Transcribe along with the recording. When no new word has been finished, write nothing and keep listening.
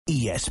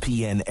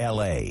ESPN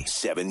LA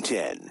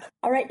 710.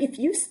 All right, if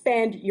you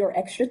spend your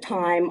extra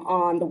time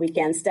on the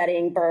weekend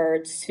studying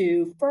birds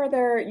to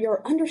further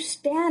your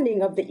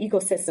understanding of the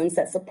ecosystems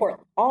that support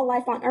all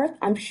life on Earth,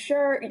 I'm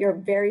sure you're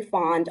very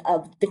fond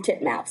of the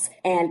titmouse.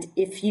 And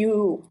if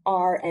you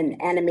are an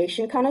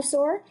animation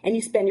connoisseur and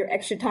you spend your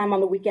extra time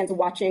on the weekends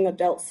watching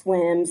Adult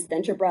Swim's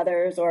Venture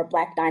Brothers or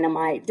Black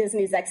Dynamite,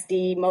 Disney's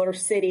XD, Motor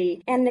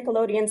City, and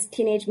Nickelodeon's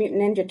Teenage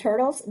Mutant Ninja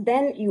Turtles,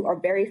 then you are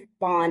very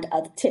fond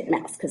of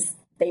titmouse because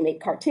they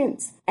make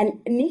cartoons. And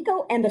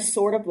Niko and the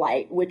Sword of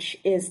Light, which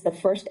is the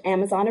first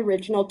Amazon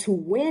original to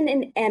win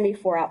an Emmy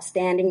for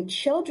Outstanding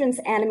Children's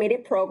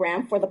Animated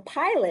Program for the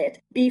pilot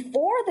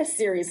before the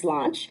series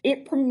launch,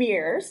 it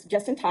premieres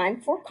just in time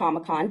for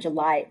Comic-Con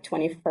July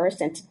 21st.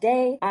 And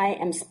today I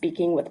am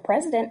speaking with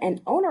president and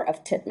owner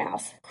of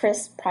Titmouse,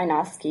 Chris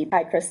Prynoski.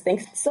 Hi, Chris.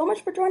 Thanks so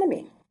much for joining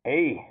me.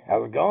 Hey,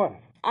 how's it going?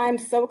 I'm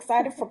so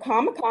excited for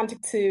Comic-Con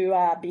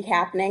to be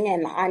happening,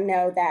 and I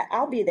know that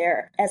I'll be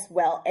there as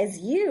well as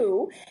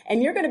you,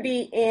 and you're going to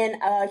be in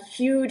a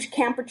huge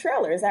camper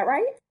trailer. Is that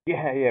right?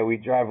 Yeah, we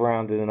drive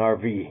around in an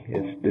RV.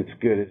 It's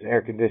good. It's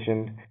air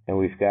conditioned, and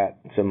we've got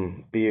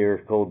some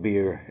cold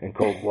beer, and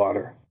cold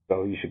water,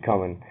 so you should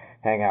come and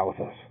hang out with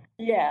us.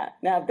 Yeah.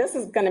 Now, this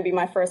is going to be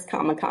my first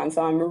Comic-Con,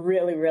 so I'm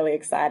really, really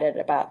excited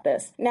about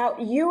this. Now,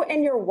 you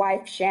and your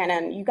wife,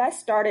 Shannon, you guys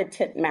started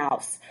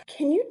Titmouse.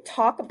 Can you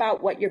talk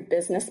about what your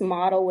business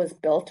model was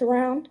built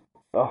around?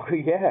 Oh,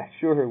 yeah,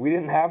 sure. We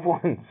didn't have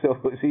one, so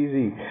it was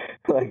easy.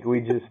 Like, we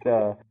just,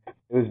 it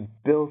was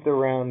built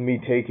around me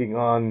taking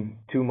on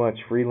too much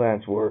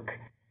freelance work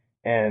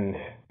and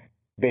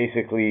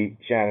basically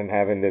Shannon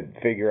having to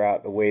figure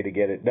out a way to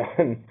get it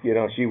done. You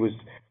know, she was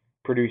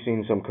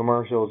producing some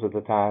commercials at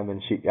the time,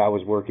 and I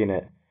was working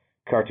at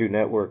Cartoon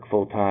Network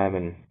full time,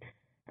 and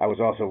I was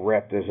also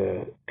repped as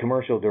a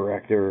commercial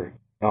director.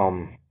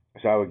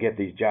 So I would get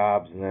these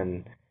jobs, and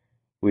then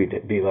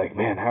we'd be like,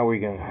 "Man, how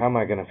am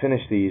I gonna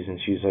finish these?" And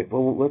she's like,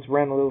 "Well, let's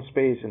rent a little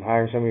space and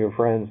hire some of your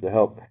friends to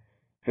help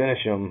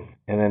finish them."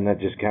 And then that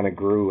just kind of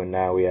grew, and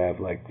now we have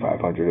like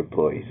 500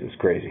 employees. It's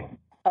crazy.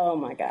 Oh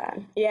my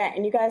God. Yeah,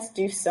 and you guys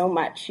do so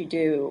much. You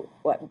do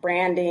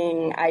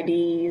branding,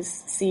 IDs,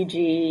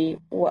 CG,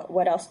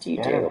 what else do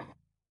you do?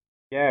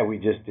 Yeah, we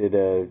just did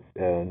a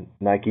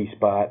Nike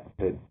spot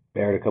that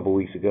aired a couple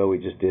weeks ago. We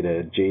just did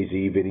a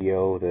Jay-Z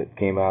video that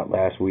came out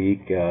last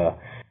week. Do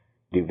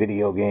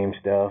video game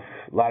stuff,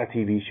 a lot of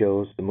TV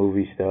shows, the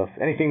movie stuff,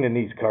 anything that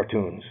needs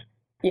cartoons.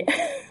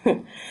 Yeah.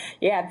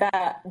 Yeah,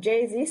 the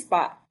Jay-Z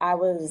spot, I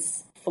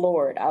was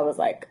floored. I was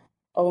like,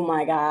 oh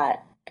my God.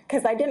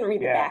 Because I didn't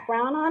read the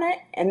background on it,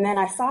 and then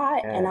I saw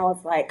it, and I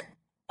was like,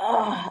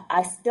 ugh,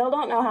 I still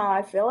don't know how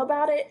I feel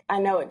about it. I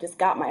know it just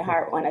got my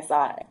heart when I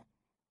saw it.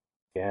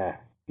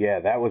 Yeah,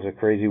 that was a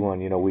crazy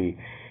one. You know, we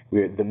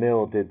the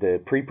mill did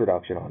the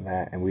pre-production on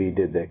that, and we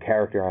did the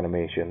character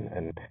animation,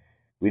 and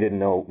we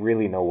didn't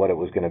really know what it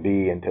was going to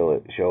be until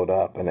it showed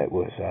up, and it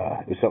was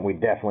something we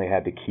definitely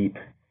had to keep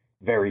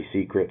very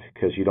secret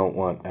because you don't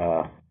want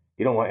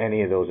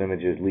any of those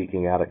images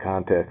leaking out of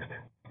context.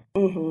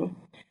 Mm-hmm.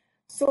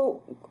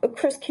 So,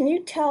 Chris, can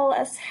you tell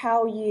us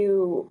how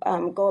you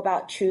go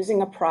about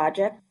choosing a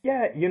project?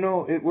 Yeah, you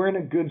know, we're in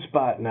a good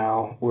spot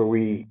now where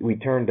we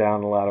turn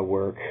down a lot of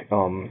work,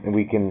 and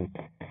we can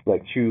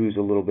like choose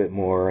a little bit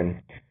more,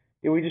 and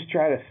we just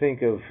try to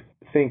think of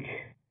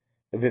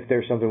if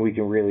there's something we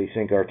can really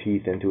sink our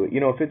teeth into it. You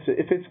know, if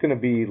it's going to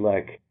be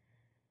like,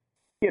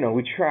 you know,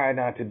 we try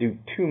not to do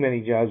too many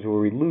jobs where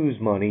we lose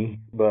money,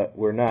 but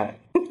we're not.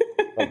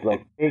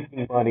 Like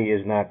making money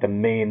is not the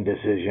main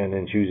decision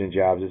in choosing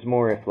jobs. It's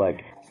more if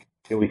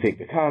we think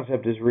the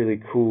concept is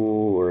really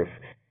cool, or if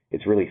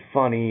it's really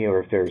funny, or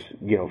if there's,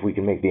 you know, if we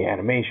can make the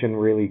animation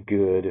really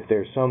good, if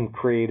there's some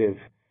creative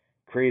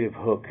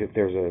hook, if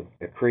there's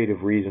a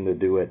creative reason to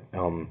do it.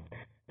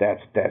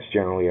 That's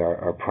generally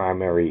our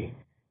primary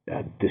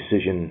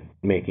decision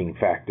making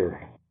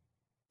factor.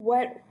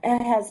 What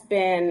has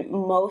been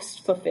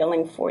most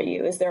fulfilling for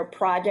you? Is there a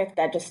project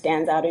that just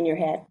stands out in your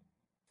head?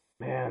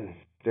 Man,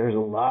 there's a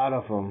lot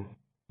of them.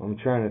 I'm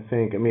trying to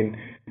think. I mean,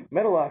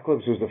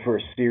 Metalocalypse was the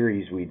first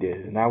series we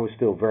did, and I was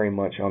still very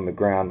much on the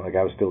ground. Like,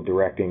 I was still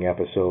directing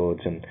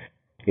episodes and,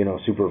 you know,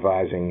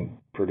 supervising,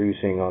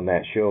 producing on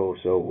that show.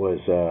 So it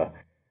was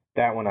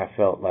that one I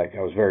felt like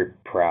I was very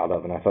proud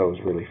of, and I thought it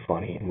was really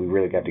funny. And we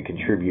really got to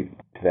contribute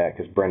to that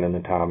because Brendan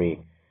and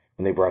Tommy,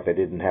 when they brought that,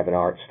 didn't have an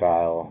art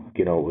style.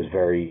 You know, it was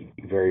very,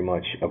 very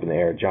much up in the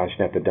air. John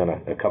Schnepp had done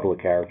a couple of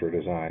character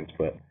designs,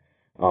 but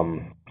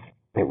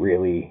it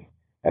really,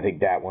 I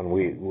think that one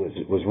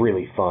was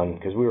really fun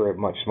because we were a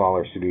much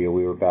smaller studio.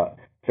 We were about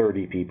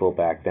 30 people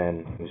back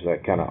then. It was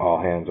like kind of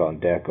all hands on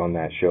deck on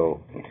that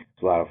show.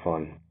 It's a lot of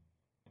fun.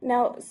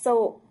 Now,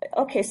 so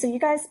you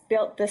guys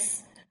built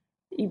this.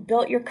 You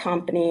built your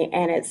company,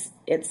 and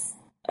it's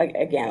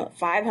again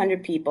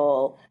 500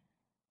 people.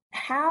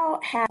 How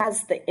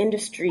has the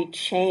industry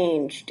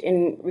changed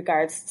in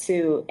regards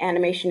to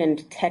animation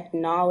and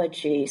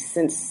technology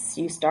since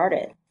you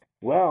started?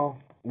 Well,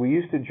 we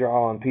used to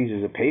draw on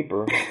pieces of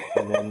paper,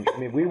 and then I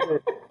mean we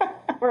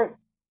were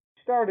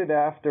Started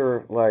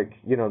after, like,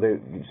 they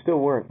still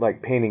weren't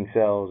like painting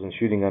cells and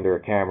shooting under a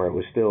camera. It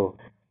was still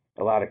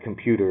a lot of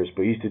computers,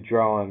 but used to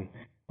draw on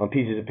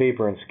pieces of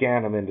paper and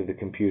scan them into the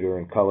computer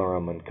and color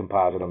them and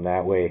composite them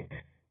that way.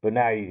 But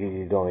now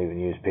you don't even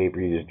use paper.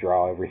 You just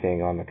draw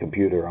everything on the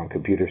computer, on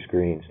computer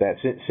screens. That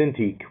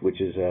Cintiq, which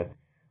is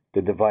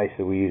the device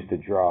that we use to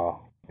draw,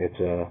 it's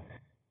a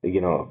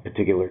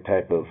particular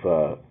type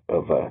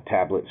of a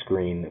tablet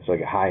screen. It's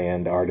like a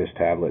high-end artist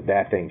tablet.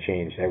 That thing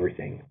changed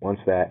everything. Once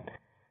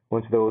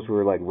those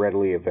were like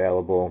readily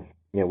available,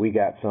 we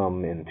got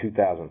some in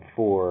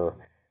 2004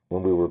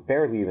 when we were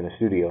barely even a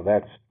studio.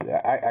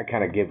 I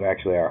kind of give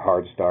actually our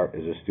hard start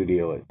as a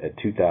studio at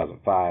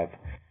 2005,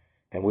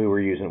 and we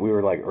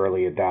were like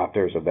early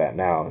adopters of that.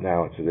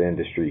 Now it's the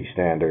industry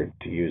standard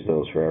to use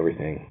those for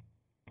everything.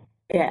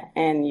 Yeah,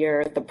 and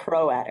you're the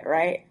pro at it,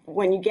 right?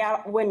 When you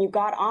got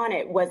on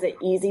it, was it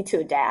easy to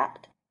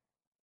adapt?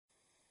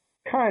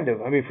 Kind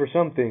of. I mean, for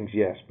some things,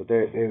 yes, but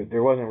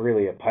there wasn't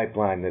really a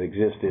pipeline that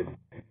existed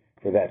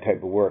for that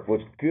type of work.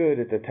 What's good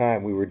at the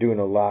time, we were doing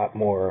a lot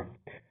more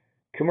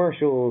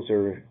commercials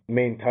or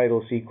main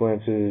title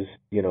sequences,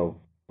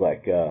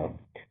 like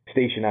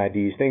station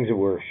IDs, things that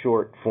were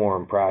short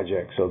form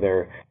projects. So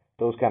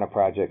those kind of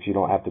projects, you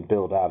don't have to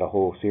build out a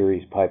whole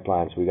series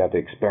pipeline. So we got to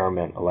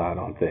experiment a lot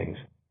on things.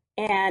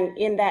 And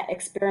in that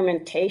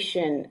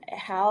experimentation,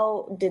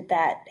 how did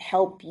that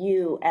help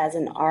you as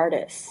an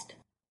artist?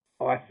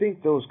 Oh, I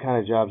think those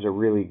kind of jobs are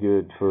really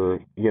good for,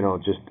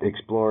 just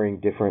exploring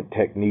different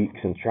techniques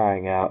and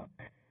trying out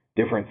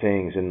different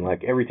things. And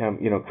like every time,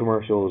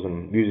 commercials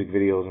and music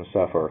videos and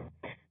stuff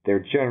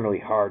they're generally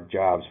hard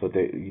jobs, but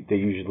they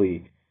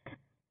usually,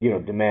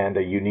 demand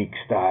a unique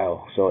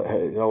style. So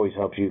it always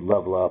helps you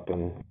level up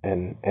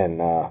and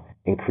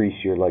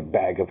increase your like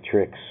bag of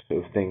tricks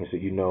of things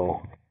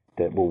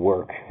that will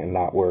work and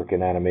not work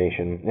in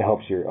animation. It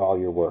helps all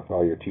your work,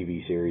 all your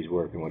TV series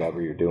work and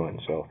whatever you're doing.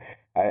 So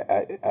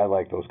I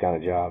like those kind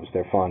of jobs.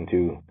 They're fun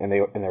too, and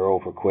they're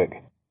over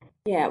quick.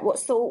 Yeah. Well,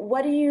 so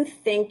what do you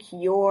think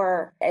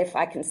if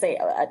I can say,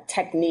 a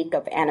technique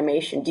of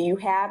animation? Do you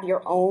have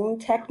your own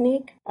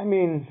technique? I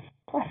mean,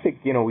 I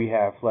think we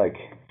have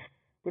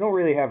we don't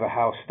really have a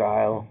house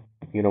style.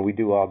 We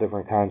do all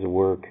different kinds of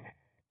work,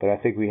 but I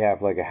think we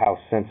have like a house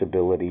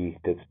sensibility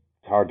that's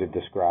hard to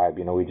describe.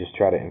 We just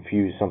try to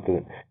infuse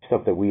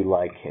stuff that we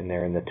like in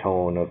there, in the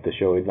tone of the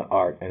show, in the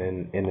art,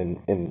 and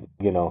in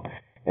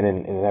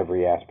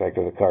every aspect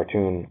of the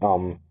cartoon.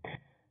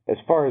 As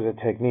far as a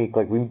technique,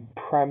 like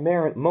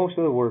most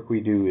of the work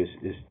we do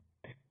is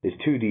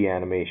 2D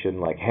animation,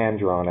 like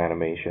hand-drawn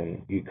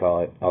animation, you call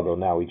it, although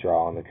now we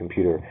draw on the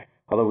computer.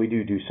 Although we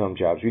do some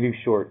jobs. We do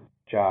short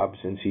jobs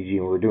in CG,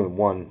 and we're doing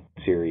one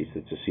series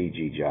that's a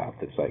CG job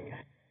that's like,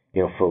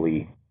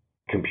 fully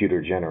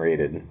computer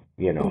generated.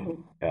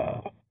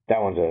 That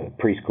one's a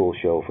preschool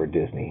show for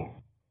Disney.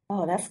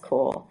 Oh, that's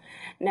cool.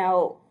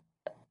 Now,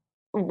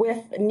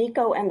 with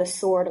Niko and the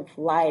Sword of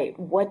Light,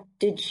 what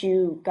did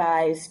you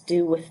guys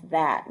do with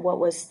that? What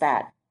was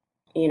that?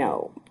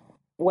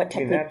 What technique? I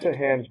mean, that's a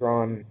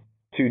hand-drawn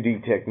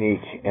 2D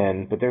technique,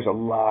 but there's a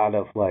lot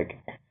of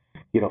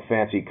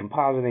fancy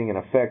compositing and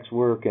effects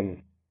work,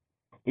 and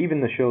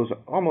even the shows.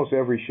 Almost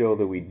every show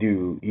that we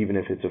do, even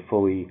if it's a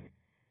fully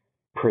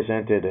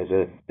presented as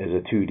a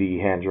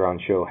 2D hand-drawn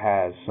show,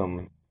 has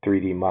some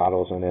 3D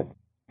models in it.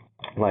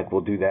 Like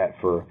we'll do that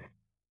for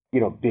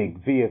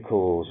big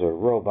vehicles or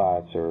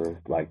robots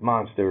or like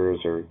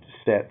monsters or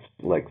sets,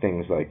 like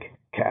things like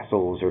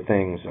castles or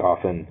things.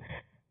 Often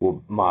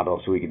we'll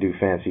model so we can do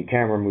fancy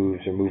camera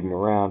moves or move them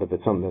around. If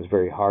it's something that's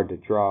very hard to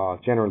draw,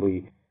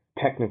 generally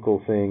technical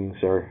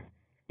things are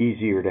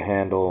easier to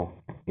handle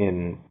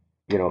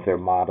if they're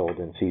modeled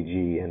in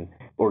CG, and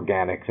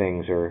organic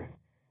things are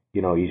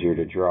easier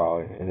to draw.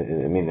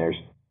 And I mean, there's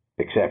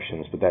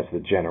exceptions, but that's the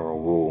general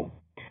rule.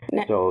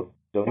 So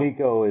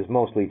Niko is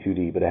mostly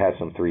 2D, but it has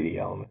some 3D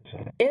elements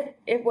in it.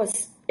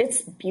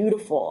 It's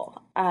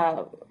beautiful.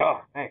 Oh,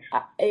 thanks.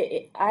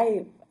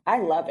 I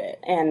love it,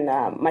 and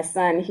my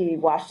son, he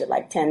watched it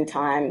like 10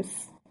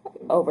 times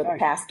over the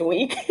past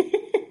week.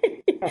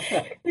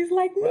 He's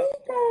like,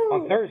 Niko.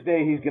 On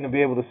Thursday, he's going to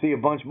be able to see a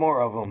bunch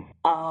more of them.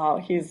 Oh,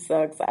 he's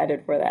so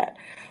excited for that.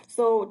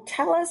 So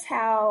tell us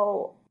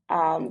how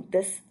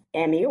this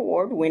Emmy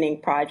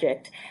Award-winning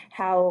project,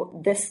 how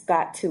this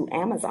got to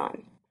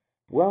Amazon.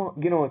 Well,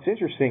 it's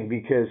interesting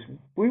because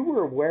we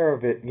were aware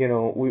of it.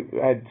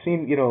 I'd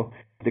seen,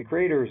 the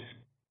creators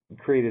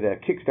created a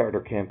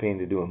Kickstarter campaign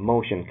to do a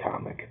motion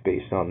comic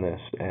based on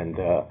this. And,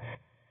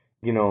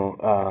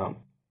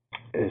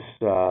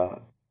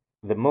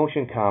 the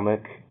motion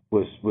comic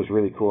was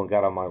really cool and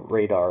got on my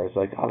radar. It's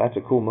like, oh, that's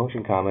a cool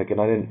motion comic. And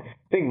I didn't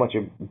think much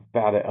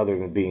about it other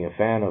than being a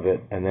fan of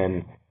it. And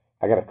then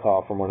I got a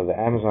call from one of the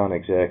Amazon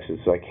execs.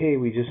 It's like, hey,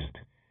 we just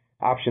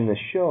optioned this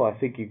show. I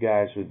think you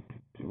guys would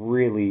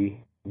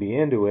really be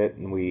into it.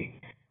 And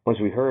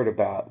once we heard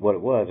about what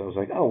it was, I was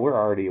like, oh, we're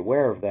already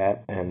aware of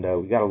that. And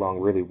we got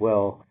along really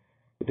well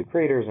with the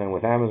creators and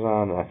with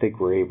Amazon. And I think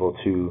we're able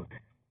to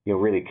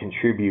really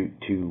contribute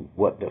to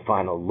what the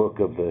final look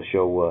of the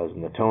show was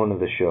and the tone of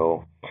the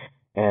show.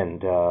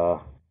 And,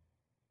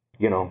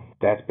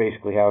 that's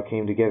basically how it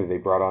came together. They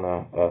brought on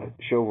a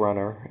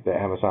showrunner that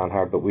Amazon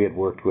hired, but we had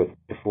worked with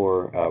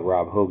before,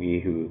 Rob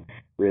Hoagie, who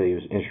really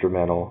was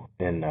instrumental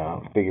in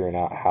figuring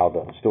out how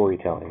the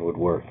storytelling would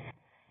work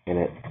in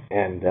it.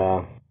 And,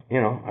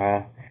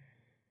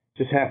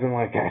 just happened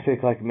I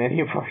think like many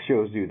of our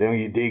shows do. Then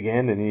you dig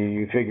in and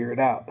you figure it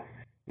out.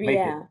 Make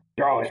it,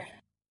 draw it.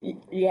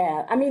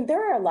 Yeah. I mean,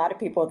 there are a lot of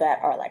people that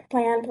are like,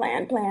 plan,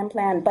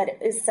 but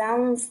it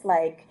sounds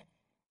like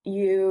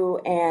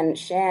you and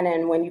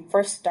Shannon, when you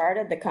first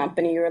started the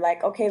company, you were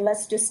like, okay,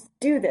 let's just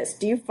do this.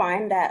 Do you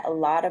find that a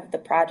lot of the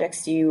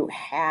projects you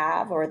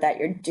have or that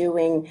you're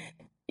doing,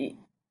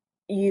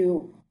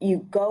 you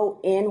go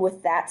in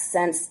with that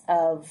sense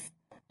of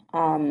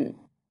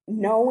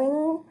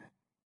knowing,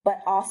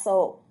 but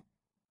also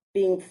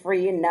being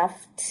free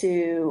enough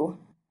to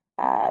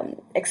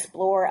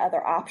explore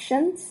other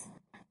options?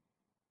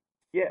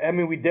 Yeah, I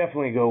mean, we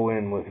definitely go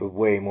in with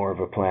way more of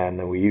a plan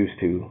than we used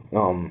to.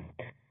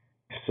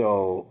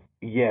 So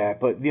yeah,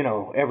 but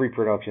every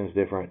production is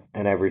different,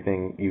 and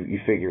everything you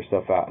figure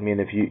stuff out. I mean,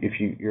 if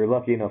you're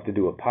lucky enough to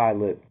do a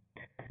pilot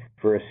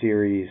for a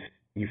series,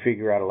 you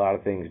figure out a lot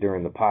of things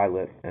during the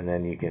pilot, and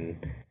then you can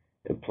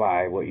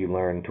apply what you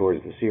learn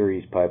towards the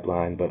series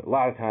pipeline. But a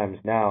lot of times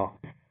now,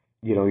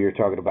 you're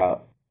talking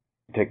about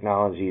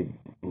technology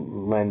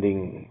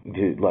lending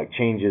to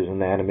changes in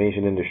the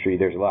animation industry.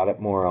 There's a lot of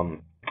more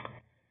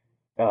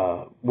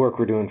work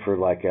we're doing for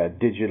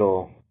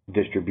digital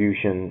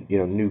distribution,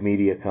 new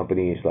media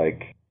companies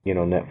like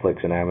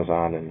Netflix and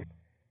Amazon, and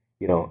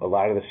a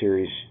lot of the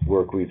series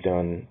work we've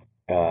done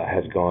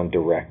has gone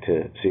direct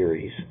to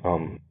series.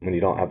 When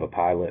you don't have a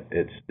pilot,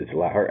 it's a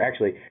lot. Or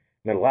actually,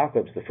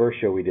 Metalocalypse, the first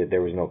show we did,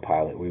 there was no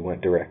pilot. We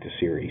went direct to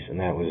series, and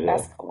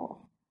that's cool.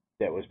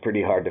 That was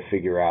pretty hard to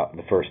figure out.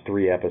 The first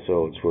 3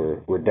 episodes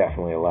were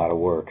definitely a lot of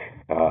work.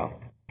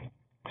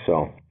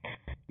 So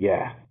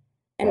yeah.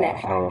 And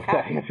I don't know if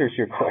that answers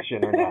your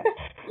question or not.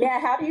 Yeah,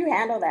 how do you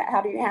handle that?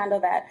 How do you handle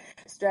that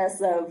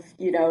stress of,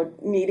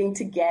 needing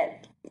to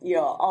get,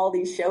 all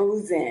these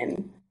shows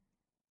in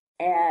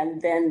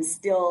and then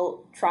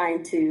still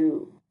trying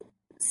to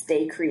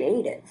stay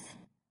creative?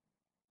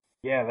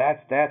 Yeah,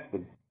 that's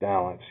the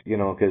balance,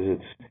 because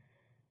it's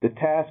the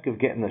task of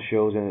getting the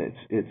shows in.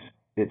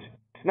 It's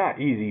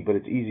not easy, but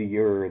it's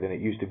easier than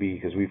it used to be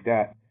because we've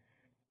got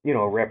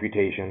a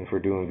reputation for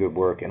doing good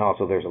work, and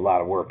also there's a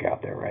lot of work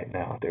out there right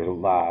now. There's a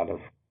lot of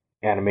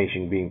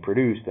animation being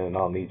produced, and it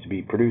all needs to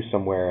be produced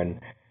somewhere. And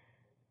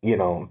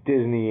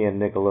Disney and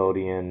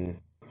Nickelodeon,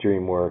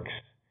 DreamWorks,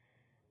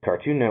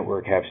 Cartoon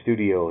Network have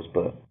studios,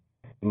 but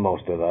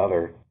most of the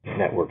other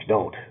networks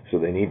don't. So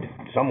they need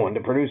someone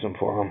to produce them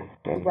for them.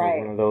 And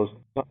right. One of those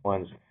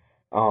ones.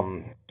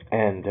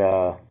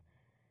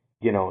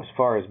 As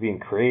far as being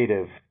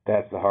creative,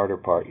 that's the harder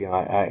part.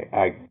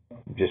 I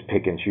just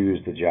pick and choose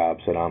the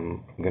jobs that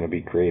I'm going to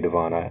be creative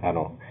on. I'm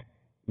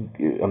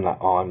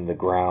not on the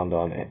ground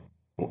on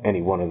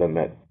any one of them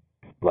at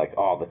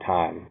all the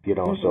time,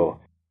 Mm-hmm. So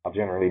I'll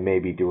generally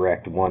maybe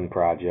direct one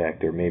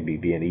project or maybe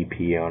be an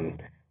EP on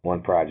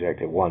one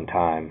project at one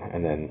time,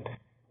 and then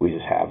we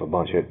just have a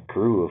bunch of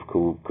crew of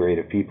cool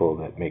creative people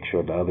that make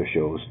sure the other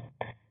shows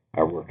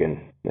are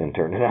working and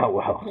turning out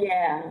well.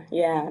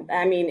 Yeah.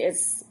 I mean,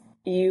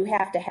 you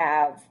have to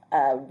have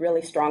a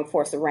really strong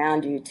force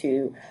around you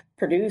to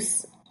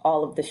produce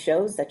all of the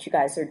shows that you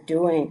guys are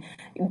doing.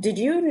 Did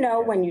you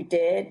know when you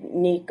did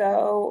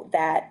Niko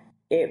that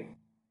you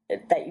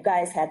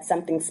guys had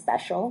something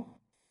special?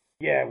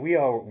 Yeah, we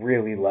all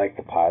really liked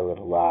the pilot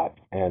a lot,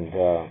 and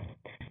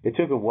it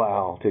took a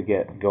while to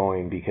get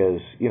going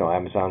because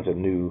Amazon's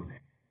new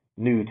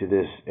to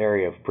this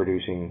area of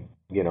producing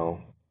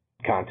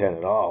content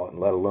at all, and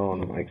let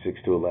alone 6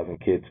 to 11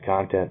 kids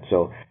content.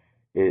 So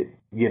it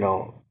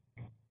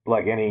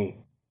like any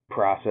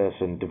process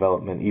and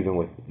development, even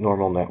with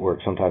normal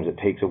networks, sometimes it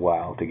takes a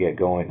while to get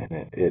going,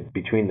 and it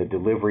between the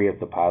delivery of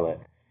the pilot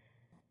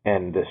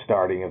and the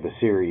starting of the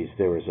series,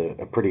 there was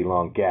a pretty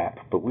long gap.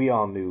 But we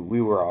all knew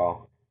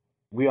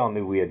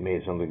we had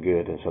made something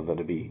good and something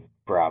to be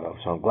proud of.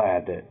 So I'm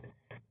glad that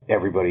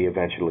everybody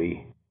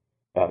eventually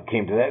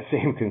came to that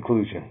same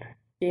conclusion.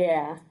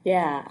 Yeah.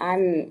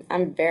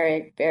 I'm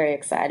very, very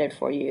excited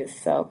for you.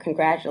 So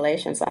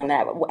congratulations on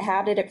that.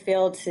 How did it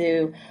feel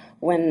to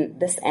win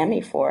this Emmy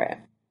for it?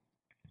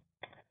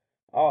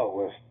 Oh, it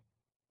was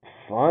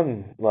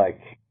fun.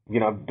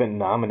 I've been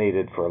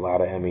nominated for a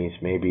lot of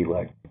Emmys, maybe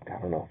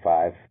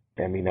 5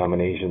 Emmy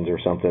nominations or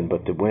something,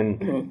 but to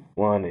win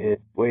one is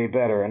way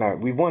better.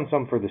 And we've won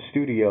some for the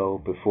studio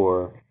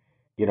before,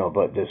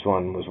 but this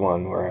one was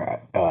one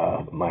where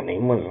my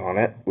name was on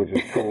it, which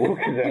was cool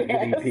because I was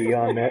an EP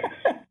on it.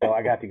 So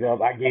I got to go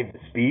up. I gave the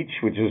speech,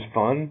 which was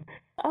fun.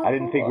 Oh, I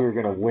didn't think we were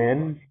going to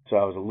win, so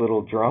I was a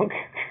little drunk,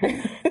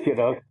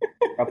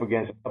 up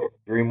against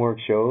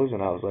DreamWorks shows,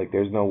 and I was like,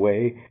 there's no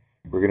way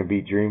we're going to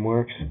beat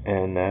DreamWorks,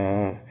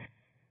 and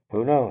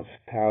who knows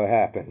how it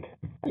happened.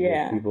 I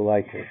guess people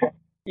liked it.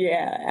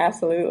 Yeah,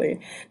 absolutely.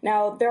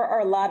 Now, there are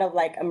a lot of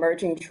like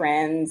emerging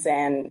trends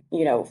and,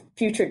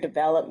 future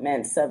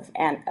developments of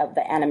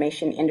the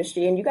animation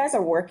industry. And you guys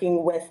are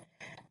working with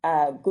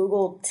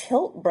Google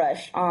Tilt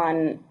Brush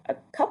on a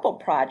couple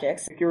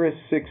projects. Icarus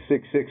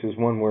 666 is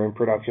one we're in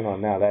production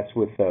on now. That's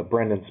with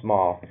Brendan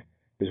Small,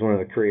 who's one of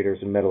the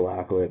creators of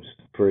Metalocalypse,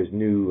 for his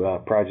new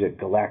project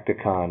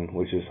Galacticon,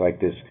 which is like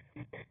this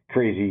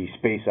crazy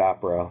space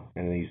opera.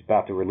 And he's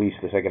about to release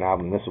the second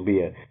album. This will be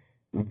a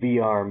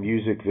VR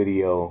music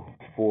video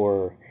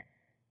for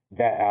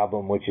that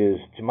album, which is,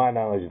 to my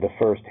knowledge, the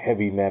first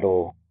heavy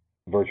metal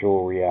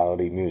virtual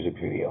reality music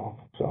video.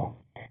 So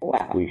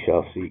Wow. we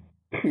shall see.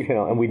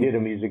 And we did a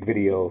music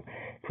video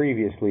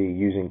previously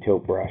using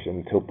Tilt Brush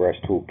and the Tilt Brush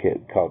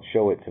toolkit called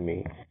Show It To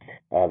Me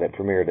that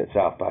premiered at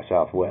South by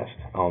Southwest.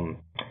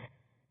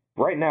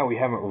 Right now, we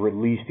haven't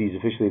released these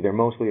officially. They're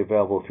mostly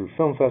available through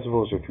film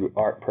festivals or through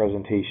art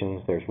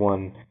presentations. There's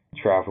one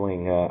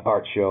traveling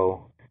art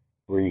show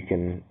where you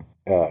can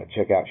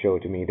check out Show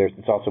It To Me.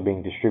 It's also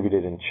being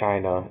distributed in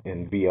China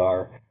in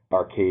VR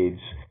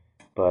arcades,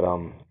 but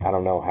I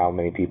don't know how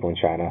many people in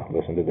China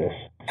listen to this.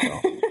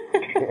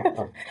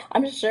 So.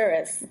 I'm sure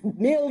it's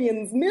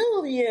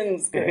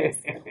millions, Chris.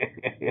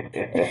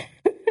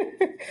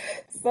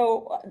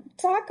 So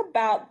talk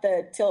about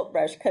the Tilt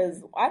Brush,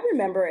 because I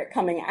remember it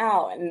coming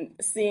out and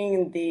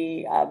seeing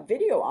the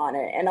video on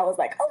it, and I was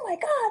like, oh my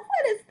God,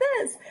 what is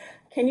this?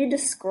 Can you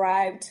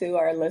describe to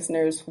our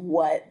listeners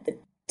what the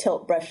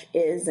Tilt Brush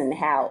is and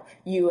how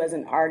you as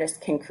an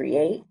artist can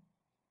create?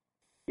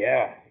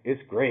 Yeah,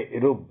 it's great.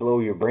 It'll blow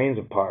your brains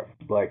apart.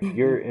 Like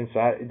you're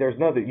inside. There's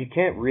nothing. You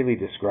can't really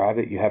describe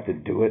it. You have to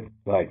do it.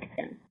 Like,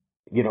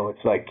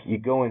 it's like you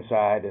go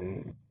inside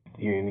and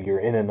you're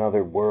in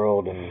another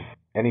world, and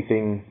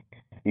anything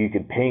you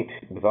could paint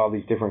with all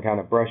these different kind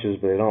of brushes,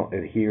 but they don't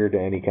adhere to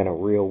any kind of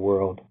real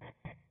world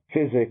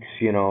physics.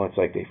 It's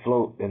like they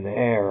float in the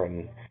air,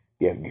 and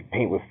you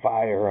paint with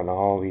fire and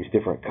all these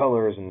different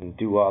colors and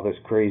do all this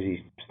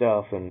crazy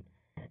stuff, and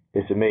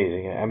it's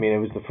amazing. I mean, it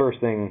was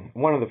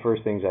one of the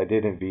first things I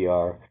did in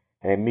VR,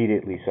 and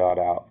immediately sought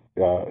out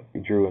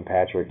Drew and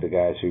Patrick, the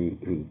guys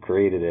who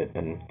created it,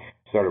 and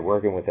started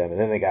working with them. And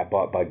then they got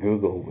bought by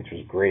Google, which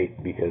was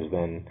great because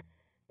then,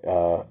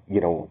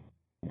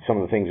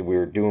 some of the things that we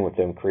were doing with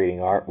them, creating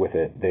art with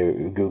it,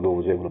 Google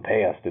was able to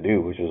pay us to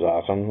do, which was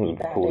awesome. It was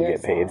cool to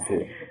get paid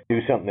to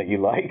do something that you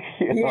like.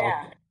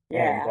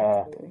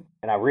 Yeah.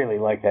 And I really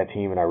like that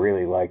team, and I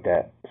really like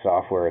that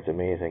software. It's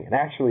amazing. And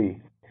actually,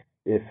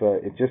 if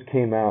it just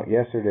came out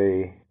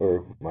yesterday,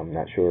 or I'm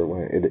not sure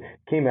when it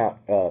came out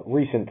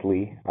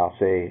recently, I'll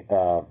say,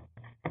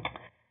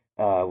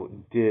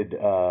 did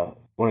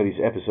one of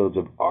these episodes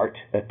of Art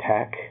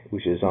Attack,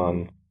 which is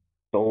on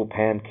Soul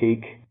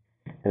Pancake,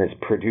 and it's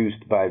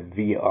produced by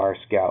VR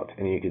Scout,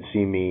 and you can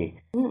see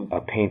me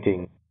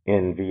painting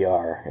in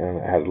VR, and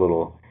it has a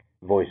little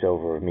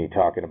voiceover of me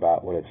talking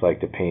about what it's like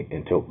to paint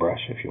in Tilt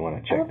Brush, if you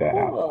want to check that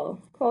out.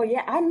 Cool.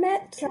 Yeah, I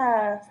met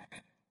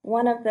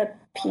one of the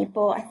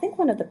people, I think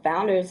one of the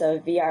founders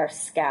of VR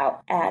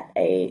Scout at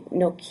a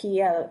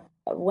Nokia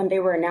when they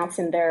were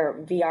announcing their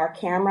VR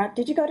camera.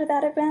 Did you go to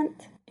that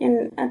event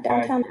in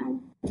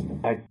downtown?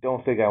 I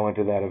don't think I went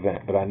to that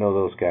event, but I know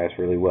those guys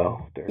really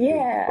well. They're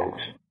good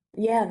folks.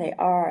 Yeah, they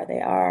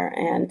are.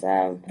 And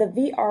the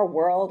VR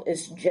world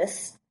is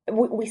just,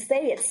 we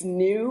say it's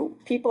new.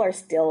 People are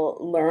still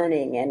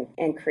learning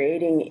and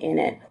creating in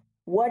it.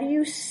 What do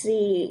you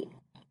see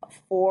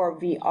for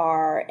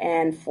VR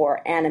and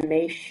for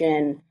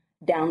animation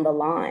down the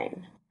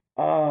line?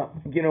 We're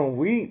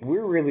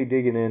really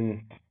digging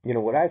in.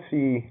 What I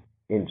see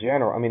in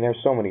general, I mean,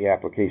 there's so many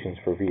applications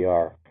for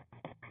VR,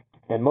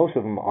 and most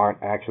of them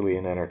aren't actually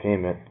in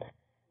entertainment.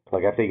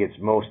 Like, I think it's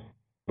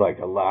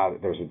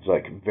it's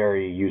like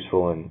very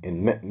useful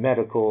in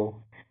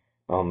medical,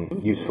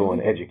 useful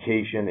in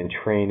education and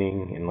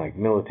training, and like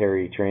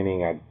military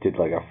training. I did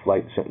like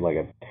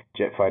a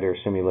jet fighter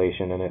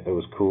simulation in it. It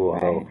was cool.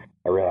 Right.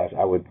 I realized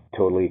I would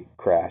totally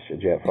crash a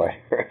jet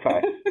fighter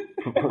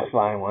if I was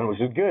flying one, which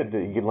is good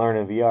that you can learn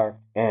in VR.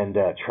 And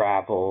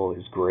travel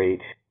is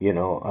great.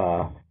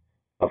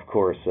 Of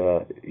course,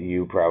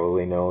 you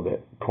probably know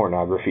that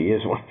pornography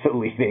is one of the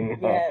leading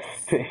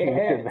things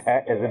in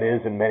that, as it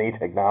is in many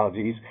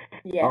technologies.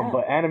 Yeah.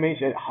 But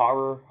animation,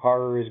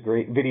 horror is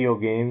great. Video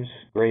games,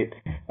 great.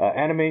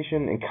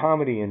 Animation and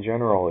comedy in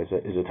general is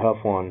a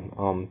tough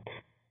one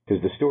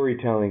because the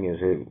storytelling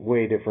is a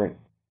way different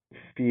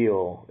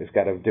feel. It's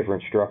got a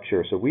different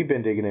structure. So we've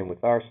been digging in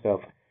with our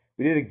stuff.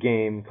 We did a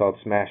game called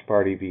Smash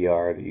Party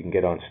VR that you can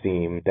get on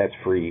Steam. That's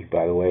free,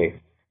 by the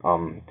way.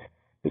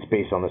 It's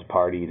based on this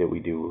party that we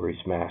do where we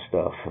smash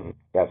stuff, and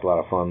that's a lot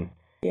of fun.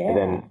 Yeah. And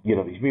then,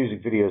 these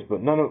music videos, but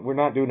we're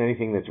not doing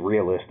anything that's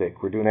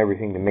realistic. We're doing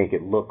everything to make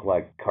it look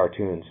like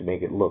cartoons, to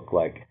make it look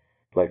like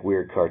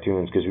weird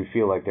cartoons, because we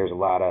feel like there's a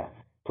lot of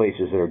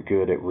places that are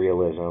good at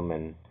realism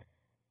and,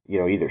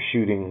 either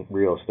shooting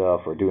real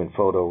stuff or doing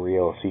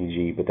photoreal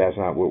CG, but that's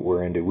not what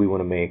we're into. We want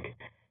to make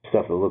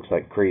stuff that looks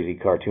like crazy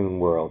cartoon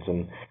worlds.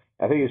 And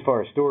I think as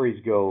far as stories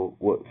go,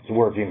 what's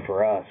working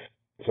for us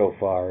so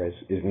far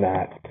is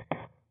not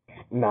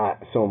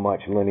so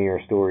much linear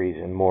stories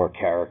and more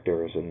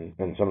characters, and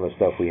some of the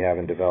stuff we have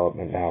in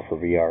development now for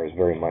VR is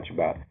very much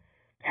about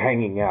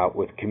hanging out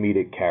with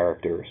comedic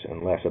characters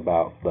and less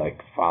about like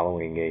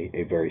following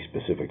a very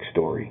specific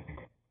story.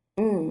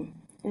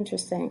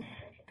 Interesting.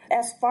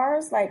 As far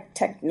as like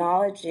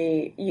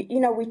technology,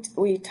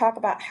 we talk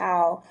about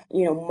how,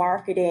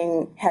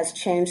 marketing has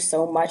changed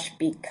so much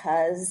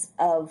because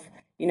of,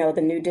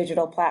 the new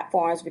digital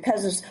platforms,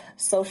 because of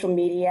social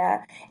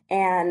media,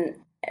 and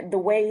the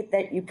way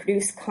that you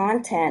produce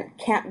content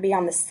can't be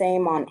on the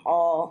same on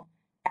all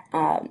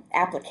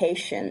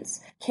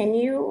applications. Can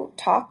you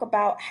talk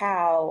about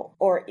how,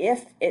 or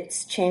if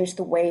it's changed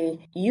the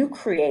way you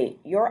create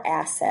your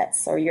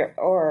assets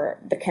or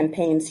the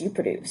campaigns you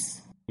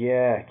produce?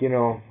 Yeah,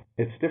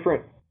 it's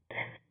different.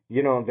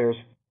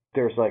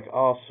 There's like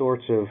all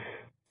sorts of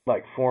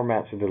like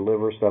formats to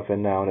deliver stuff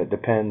in now, and it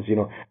depends.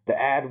 The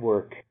ad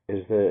work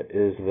is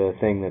the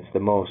thing that's the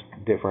most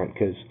different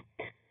because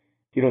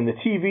in the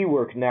TV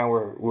work now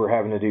we're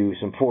having to do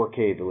some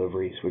 4K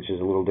deliveries, which is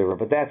a little different,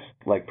 but that's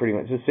like pretty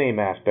much the same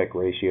aspect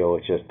ratio.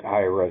 It's just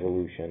higher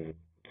resolution,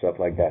 stuff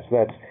like that.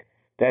 So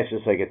that's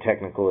just like a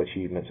technical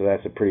achievement. So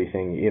that's a pretty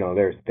thing.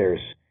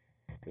 There's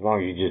as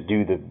long as you just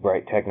do the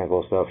right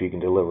technical stuff, you can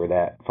deliver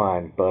that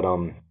fine. But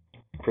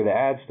for the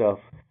ad stuff,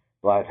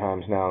 a lot of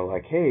times now,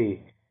 like,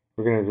 hey,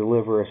 we're going to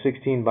deliver a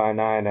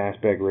 16:9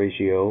 aspect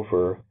ratio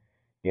for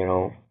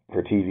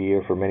TV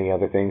or for many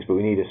other things, but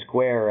we need a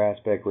square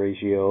aspect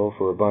ratio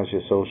for a bunch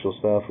of social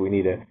stuff. We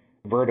need a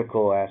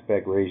vertical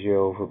aspect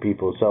ratio for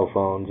people's cell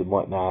phones and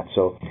whatnot.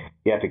 So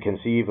you have to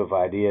conceive of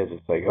ideas.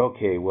 It's like,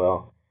 okay,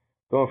 well,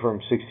 going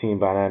from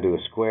 16:9 to a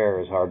square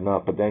is hard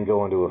enough, but then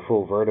going to a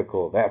full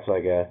vertical, that's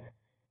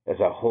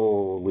a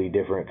wholly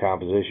different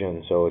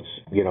composition. So it's,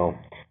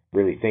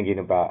 really thinking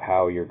about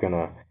how you're going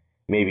to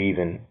maybe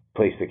even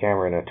place the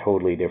camera in a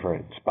totally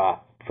different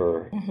spot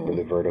for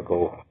the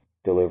vertical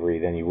delivery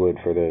than you would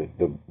for the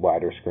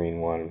wider screen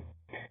one.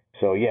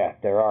 So yeah,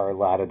 there's a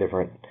lot of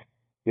different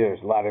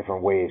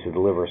ways to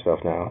deliver stuff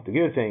now. The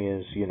good thing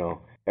is,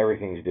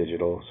 everything's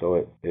digital,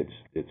 so it's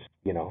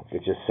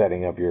just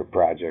setting up your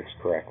projects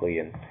correctly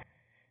and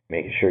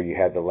making sure you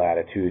have the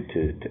latitude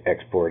to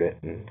export it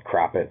and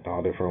crop it in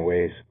all different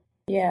ways.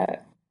 Yeah.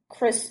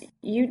 Chris,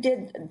 you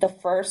did the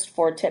first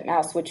for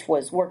Titmouse, which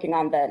was working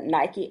on the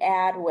Nike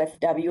ad with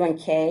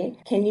W&K.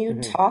 Can you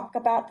talk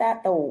about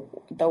that,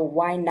 the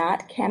Why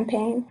Not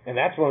campaign? And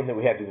that's one that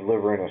we had to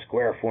deliver in a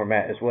square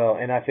format as well,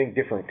 and I think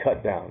different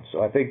cut downs.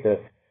 So I think the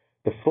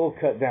full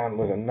cut down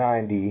was a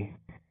 90,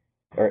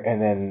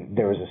 and then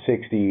there was a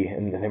 60,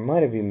 and then there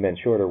might have even been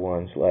shorter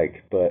ones,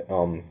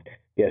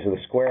 yeah, so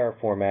the square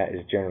format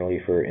is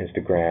generally for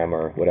Instagram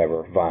or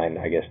whatever. Vine,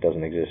 I guess,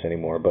 doesn't exist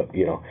anymore, but,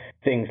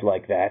 things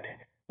like that.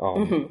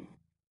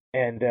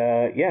 And,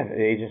 the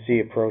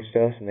agency approached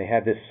us, and they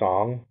had this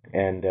song,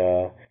 and,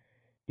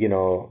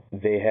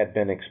 they had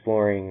been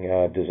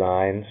exploring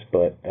designs,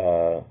 but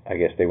I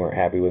guess they weren't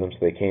happy with them, so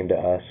they came to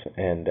us,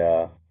 and,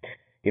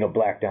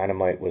 Black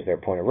Dynamite was their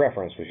point of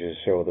reference, which is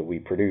a show that we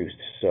produced.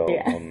 So,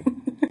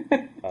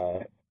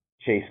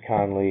 Chase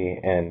Conley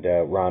and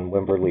Ron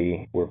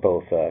Wimberly were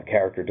both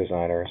character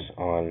designers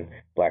on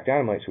Black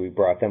Dynamite, so we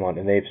brought them on,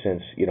 and they've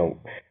since,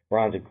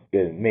 Ron's an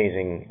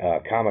amazing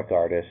comic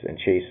artist, and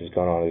Chase has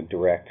gone on to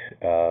direct,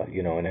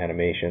 an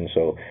animation,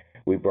 so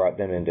we brought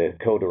them in to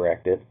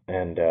co-direct it,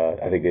 and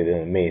I think they did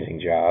an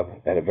amazing job.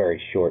 They had a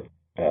very short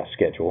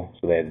schedule,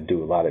 so they had to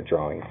do a lot of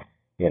drawing,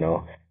 They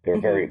were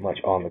very much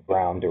on the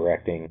ground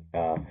directing,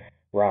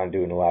 Ron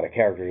doing a lot of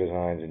character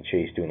designs, and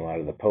Chase doing a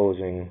lot of the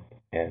posing,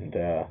 and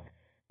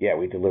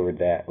we delivered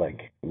that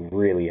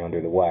really under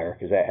the wire,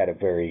 because that had a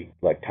very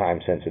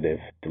time-sensitive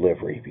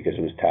delivery, because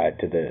it was tied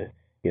to the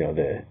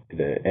the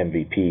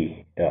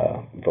MVP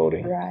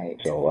voting. Right.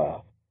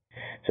 So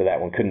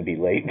that one couldn't be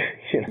late.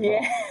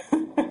 Yeah.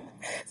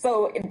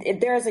 So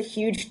there's a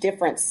huge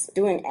difference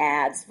doing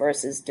ads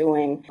versus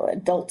doing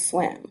Adult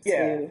Swim.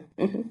 Yeah.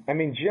 I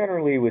mean,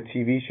 generally with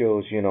TV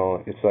shows,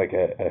 it's like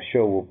a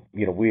show.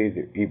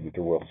 We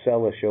either will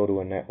sell a show to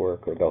a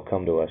network, or they'll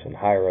come to us and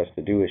hire us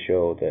to do a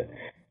show that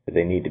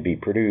they need to be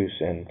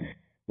produced, and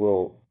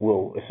we'll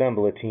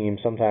assemble a team.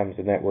 Sometimes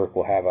the network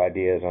will have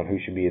ideas on who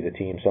should be the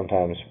team.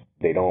 Sometimes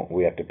they don't.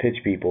 We have to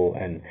pitch people,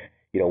 and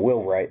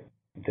we'll write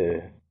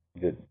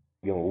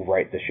we'll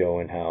write the show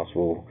in house.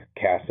 We'll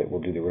cast it.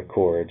 We'll do the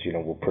records.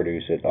 We'll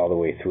produce it all the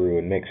way through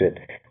and mix it.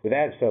 With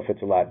ad stuff,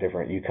 it's a lot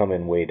different. You come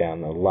in way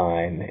down the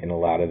line in a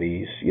lot of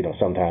these.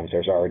 Sometimes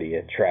there's already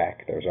a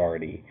track. There's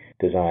already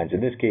designs.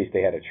 In this case,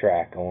 they had a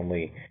track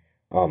only,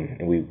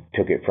 and we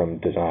took it from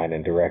design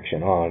and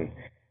direction on.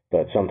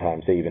 But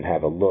sometimes they even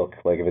have a look.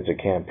 Like if it's a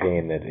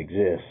campaign that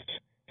exists,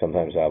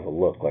 sometimes they'll have a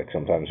look. Like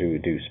sometimes we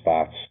would do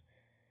spots,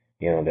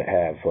 that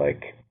have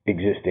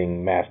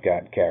existing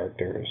mascot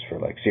characters for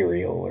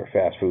cereal or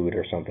fast food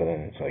or something,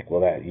 and it's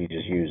that you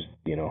just use,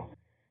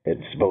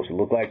 it's supposed to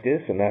look like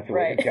this, and that's the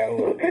way it's gotta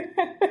look.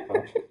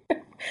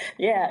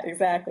 Yeah,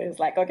 exactly. It's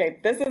like, okay,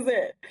 this is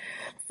it.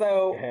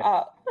 So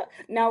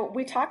now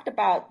we talked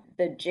about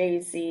the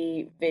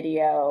Jay-Z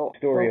video,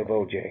 Story of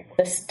OJ.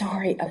 the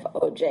story of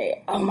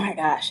OJ. Oh my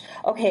gosh.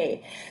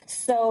 Okay,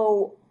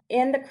 so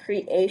in the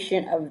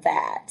creation of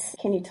that,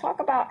 can you talk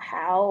about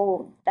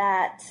how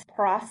that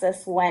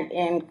process went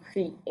in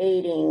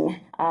creating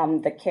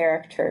the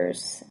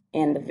characters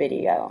in the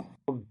video?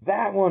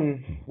 That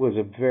one was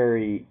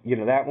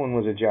that one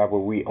was a job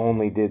where we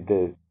only did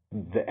the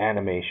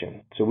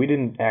animation. So we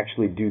didn't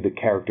actually do the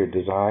character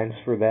designs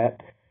for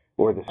that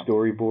or the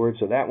storyboard.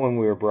 So that one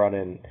we were brought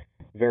in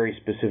very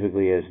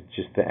specifically as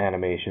just the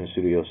animation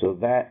studio. So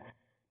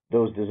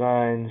those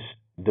designs,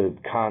 the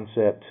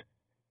concept,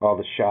 all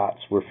the shots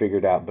were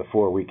figured out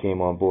before we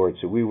came on board.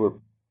 So we were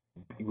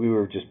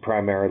just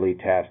primarily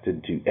tasked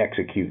to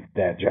execute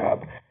that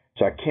job.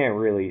 So I don't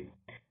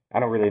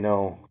really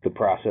know the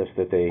process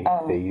that they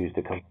use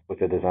to come up with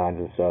the designs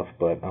and stuff,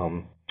 but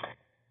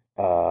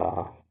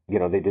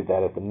they did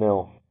that at the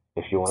mill.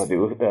 If you want to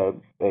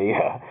do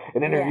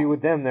an interview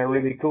with them, they're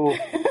really cool.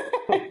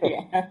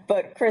 Yeah,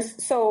 but Chris,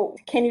 so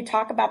can you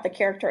talk about the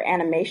character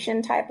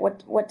animation type?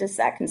 What does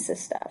that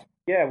consist of?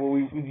 Yeah,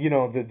 well,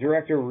 the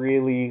director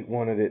really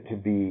wanted it to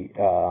be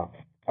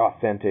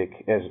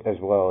authentic as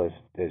well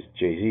as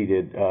Jay-Z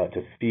did,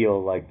 to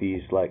feel like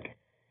these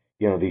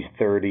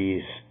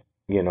 30s,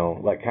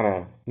 like kind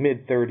of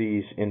mid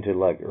 30s into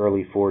like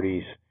early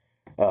 40s,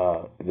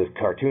 the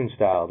cartoon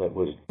style that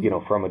was,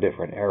 from a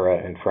different era,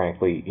 and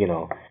frankly,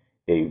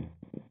 a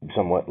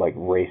somewhat like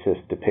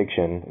racist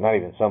depiction, not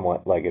even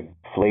somewhat, like a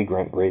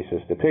flagrant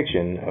racist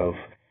depiction of,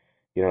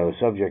 the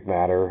subject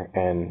matter.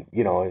 And,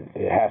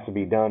 it has to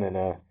be done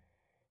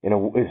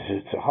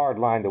it's a hard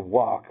line to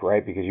walk,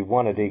 right? Because you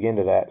want to dig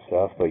into that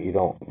stuff, but you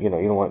don't, you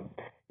want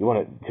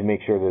it to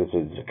make sure that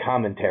it's a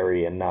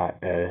commentary and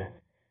not,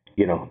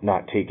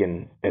 not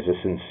taken as a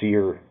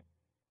sincere,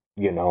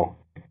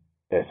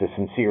 as a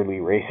sincerely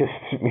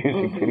racist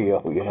music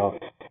video,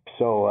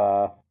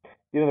 So,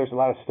 there's a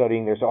lot of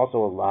studying. There's also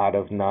a lot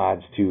of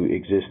nods to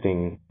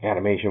existing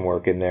animation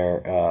work in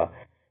there.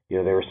 They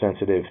were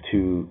sensitive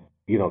to,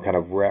 kind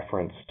of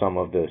reference some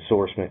of the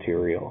source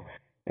material.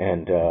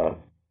 And, I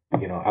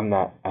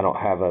don't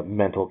have a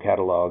mental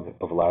catalog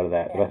of a lot of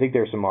that, but I think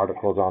there's some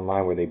articles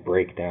online where they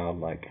break down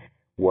like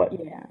what,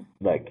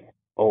 like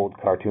old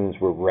cartoons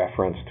were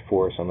referenced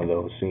for some of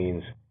those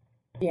scenes.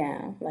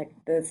 Yeah, like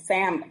the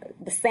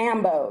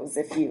Sambos,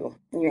 if you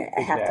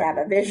have to have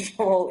a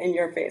visual in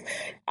your face.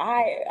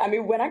 I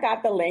mean, when I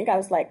got the link, I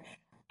was like,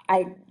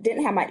 I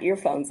didn't have my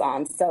earphones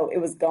on, so it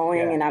was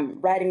going, and I'm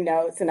writing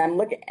notes, and I'm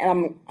looking,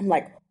 and I'm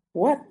like,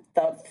 what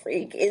the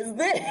freak is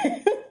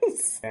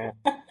this? Yeah.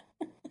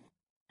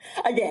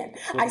 Again,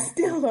 I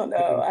still don't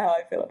know how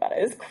I feel about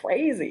it. It's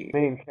crazy. The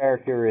main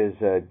character is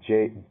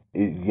Jay.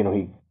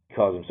 He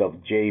calls himself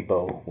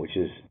J-Bo, which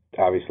is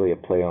obviously a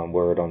play on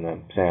word on the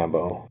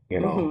Sambo.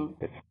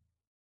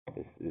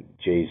 It's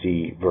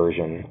Jay-Z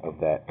version of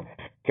that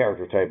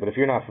character type. But if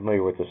you're not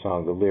familiar with the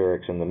song, the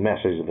lyrics and the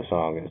message of the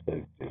song is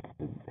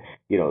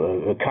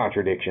the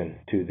contradiction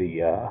to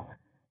the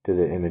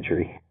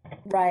imagery.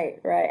 Right,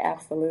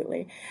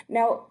 absolutely.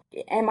 Now,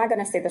 am I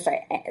going to say this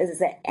right?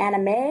 Is it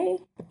anime?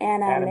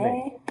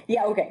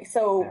 Yeah, okay.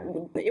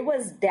 So it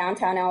was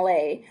downtown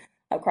LA,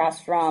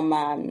 across from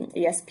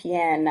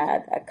ESPN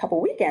a couple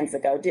weekends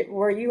ago.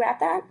 Were you at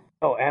that?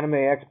 Oh, Anime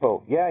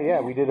Expo.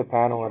 Yeah. We did a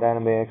panel at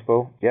Anime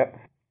Expo. Yep.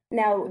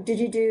 Now, did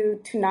you do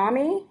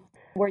Toonami?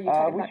 Were you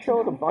talking about we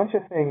showed Toonami? a bunch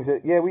of things.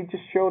 We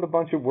just showed a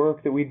bunch of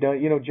work that we've done.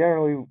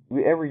 Generally,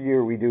 every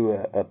year we do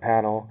a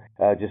panel,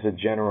 just a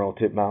general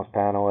Titmouse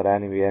panel at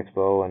Anime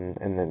Expo, and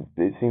then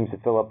it seems to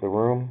fill up the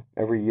room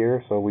every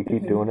year, so we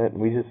keep doing it.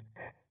 And we just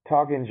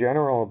talk in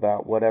general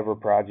about whatever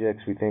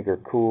projects we think are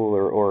cool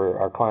or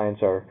our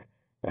clients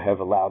have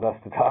allowed us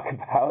to talk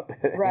about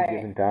at any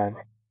given time.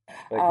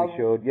 Like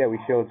we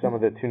showed some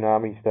of the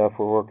Toonami stuff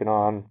we're working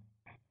on.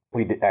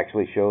 We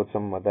actually showed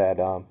some of that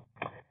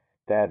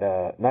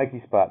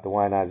Nike spot, the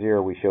Why Not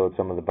Zero. We showed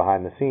some of the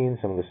behind the scenes,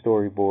 some of the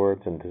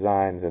storyboards and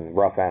designs and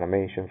rough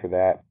animation for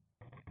that.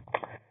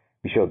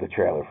 We showed the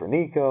trailer for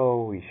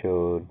Niko. We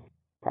showed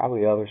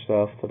probably other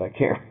stuff that I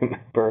can't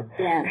remember.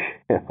 Yeah.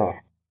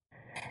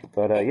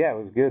 But it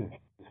was good. It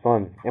was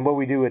fun. And what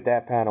we do at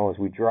that panel is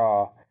we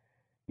draw,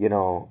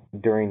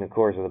 during the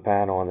course of the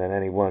panel, and then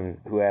anyone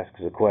who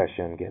asks a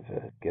question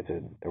gets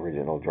an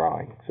original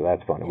drawing. So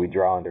that's fun. And we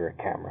draw under a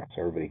camera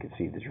so everybody can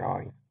see the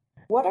drawing.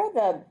 What are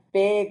the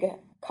big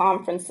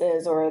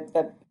conferences or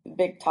the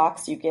big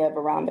talks you give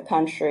around the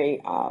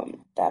country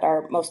that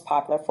are most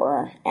popular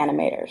for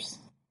animators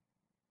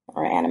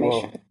or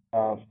animation?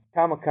 Well,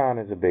 Comic-Con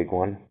is a big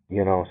one,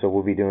 so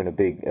we'll be doing a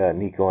big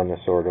Niko and the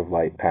Sword of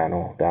Light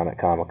panel down at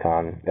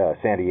Comic-Con,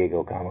 San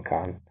Diego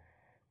Comic-Con,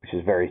 which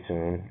is very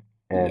soon.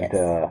 And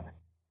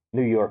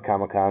New York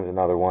Comic-Con is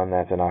another one.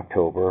 That's in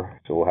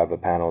October, so we'll have a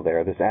panel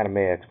there. This Anime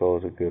Expo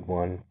is a good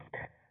one.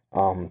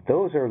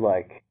 Those are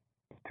like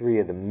three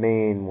of the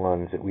main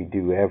ones that we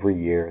do every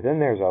year. Then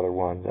there's other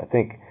ones. I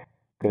think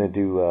going to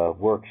do a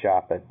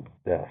workshop at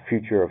the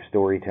Future of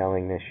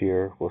Storytelling this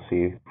year. We'll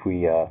see if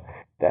we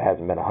that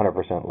hasn't been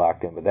 100%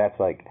 locked in, but that's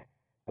like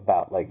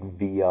about like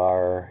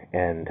VR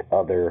and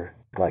other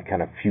like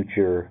kind of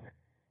future,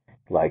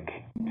 like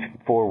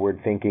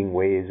forward-thinking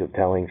ways of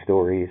telling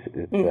stories.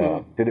 It's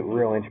did a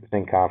real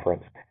interesting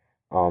conference,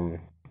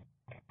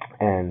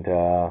 and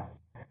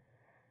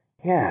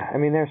yeah, I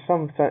mean,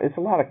 it's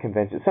a lot of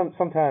conventions.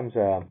 Sometimes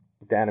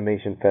the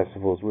animation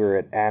festivals. We were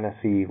at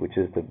Annecy, which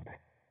is the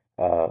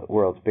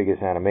world's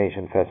biggest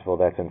animation festival.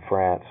 That's in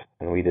France,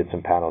 and we did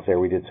some panels there.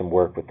 We did some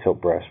work with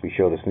Tilt Brush. We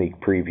showed a sneak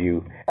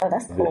preview of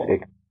this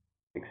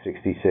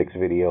X66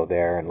 video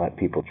there and let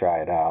people try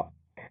it out.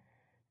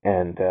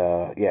 And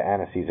yeah,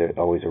 Annecy's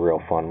always a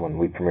real fun one.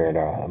 We premiered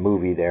a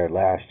movie there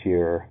last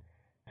year,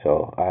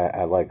 so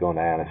I like going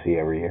to Annecy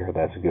every year.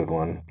 That's a good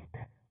one.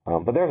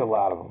 But there's a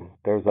lot of them.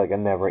 There's like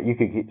you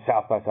could get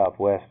South by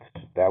Southwest.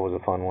 That was a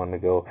fun one to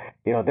go.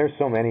 You know, there's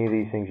so many of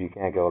these things, you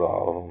can't go to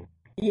all of them.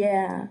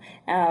 Yeah.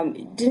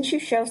 Didn't you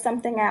show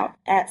something out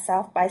at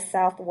South by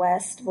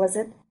Southwest? Was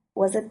it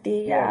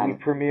the... Yeah, we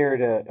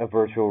premiered a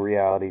virtual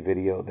reality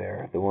video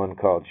there, the one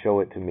called Show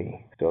It to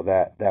Me. So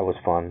that was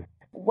fun.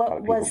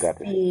 What was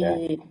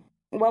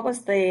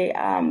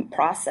the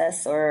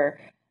process or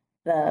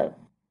the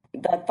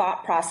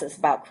thought process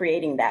about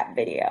creating that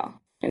video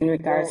in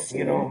regards to,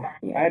 you know,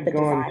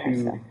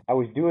 I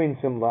was doing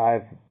some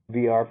live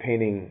VR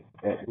painting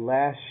at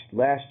last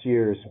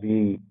year's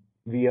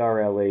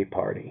VRLA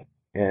party,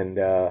 and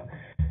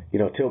you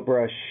know, Tilt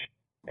Brush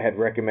had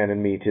recommended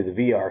me to the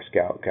VR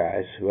Scout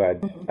guys, who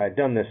I'd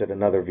done this at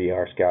another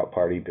VR Scout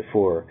party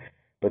before,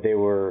 but they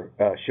were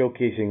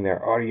showcasing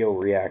their audio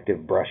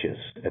reactive brushes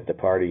at the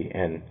party,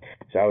 and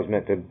so I was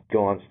meant to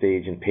go on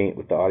stage and paint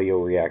with the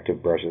audio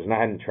reactive brushes, and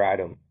I hadn't tried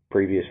them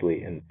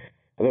previously, and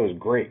I thought it was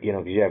great, you know,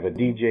 because you have a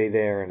DJ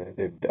there, and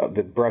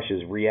the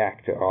brushes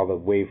react to all the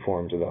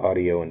waveforms of the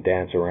audio and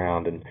dance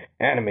around and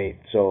animate.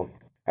 So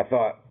I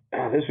thought,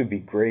 this would be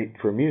great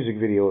for a music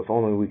video if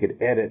only we could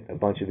edit a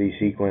bunch of these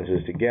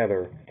sequences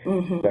together.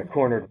 So I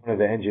cornered one of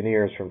the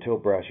engineers from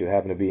Tilt Brush who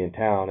happened to be in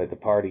town at the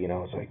party, and I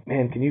was like,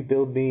 man, can you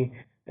build me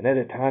an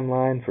edit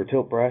timeline for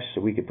Tilt Brush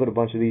so we could put a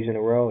bunch of these in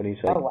a row? And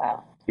he's like, oh,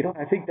 wow. You know,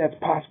 I think that's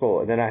possible.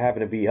 And then I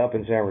happened to be up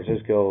in San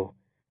Francisco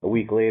a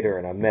week later,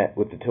 and I met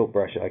with the Tilt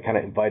Brush. I kind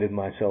of invited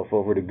myself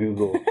over to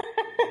Google,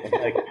 and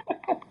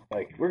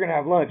like we're gonna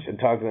have lunch, and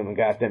talked to them and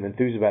got them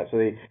enthused about it. So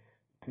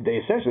they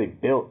essentially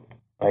built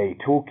a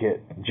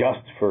toolkit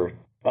just for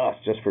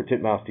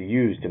Titmouse to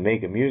use to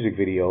make a music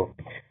video,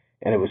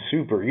 and it was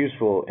super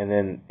useful. And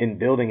then in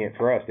building it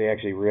for us, they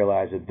actually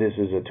realized that this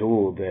is a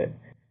tool that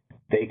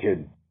they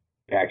could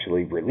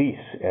actually release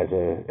as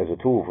a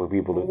tool for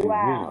people to do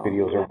music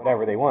videos or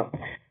whatever they want.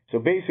 So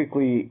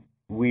basically,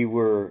 we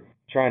were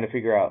trying to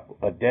figure out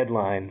a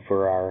deadline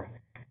for our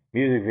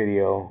music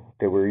video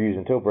that we were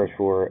using Tilt Brush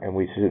for, and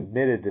we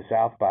submitted to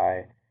South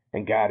by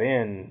and got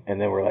in,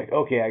 and then we're like,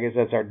 okay, I guess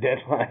that's our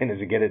deadline, is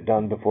to get it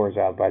done before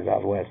South by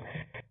Southwest.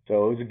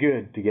 So it was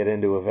good to get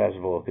into a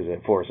festival because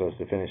it forced us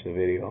to finish the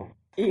video.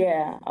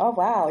 Yeah. Oh,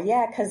 wow.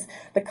 Yeah, because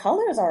the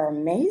colors are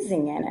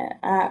amazing in it.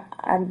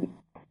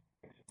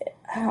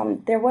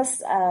 There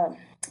was...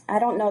 I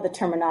don't know the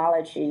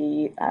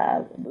terminology,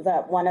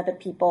 that one of the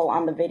people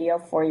on the video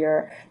for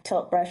your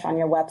Tilt Brush on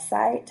your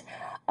website,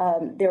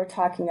 they were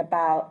talking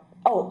about,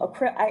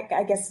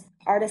 I guess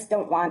artists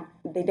didn't want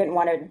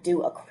to do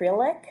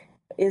acrylic,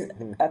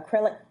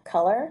 acrylic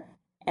color,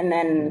 and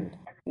then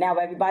now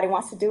everybody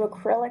wants to do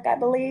acrylic, I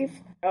believe.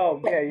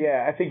 Oh,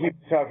 yeah, I think he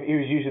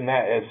was using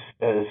that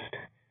as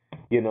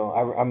you know,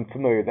 I'm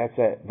familiar, that's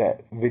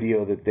that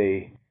video that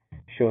they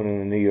shown in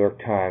the New York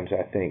Times.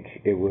 I think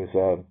it was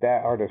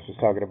that artist was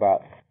talking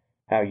about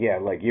how, yeah,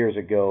 like years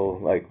ago,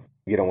 like,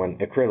 you know, when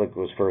acrylic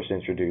was first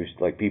introduced,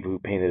 like people who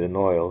painted in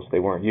oils, they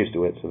weren't used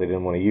to it, so they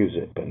didn't want to use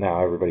it, but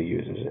now everybody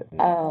uses it.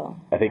 Oh.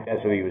 I think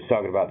that's what he was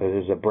talking about, that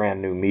this is a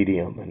brand new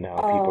medium, and now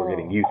people are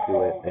getting used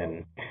to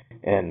it,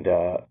 and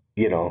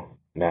you know,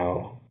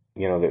 now,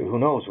 you know, who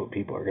knows what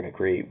people are going to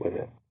create with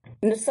it.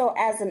 So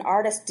as an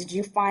artist, did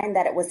you find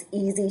that it was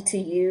easy to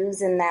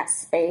use in that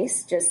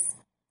space, just,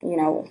 you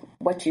know,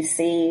 what you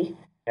see?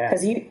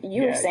 Because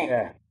you were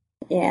saying,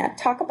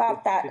 talk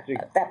about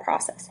that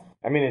process.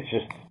 I mean,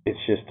 it's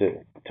just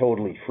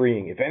totally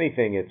freeing. If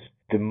anything, it's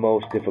the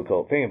most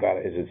difficult thing about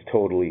it is it's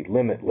totally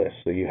limitless.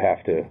 So you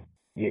have to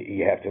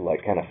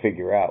like kind of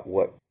figure out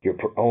what your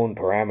own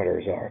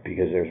parameters are,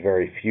 because there's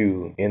very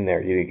few in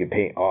there. You can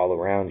paint all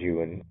around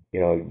you, and you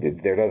know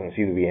there doesn't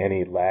seem to be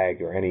any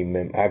lag or any.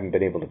 I haven't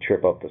been able to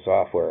trip up the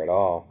software at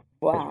all.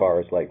 Wow.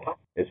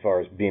 As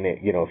far as being,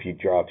 you know, if you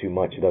draw too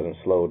much, it doesn't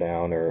slow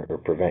down or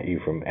prevent you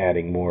from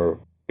adding more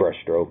brush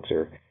strokes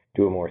or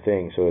doing more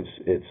things. So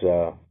it's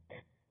the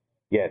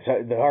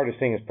hardest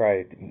thing is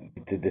probably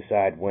to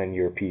decide when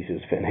your piece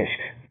is finished.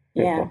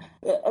 Yeah.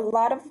 A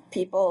lot of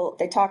people,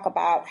 they talk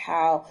about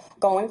how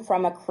going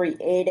from a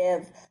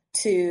creative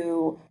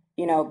to,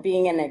 you know,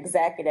 being an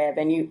executive,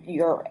 and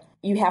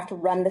you have to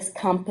run this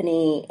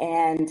company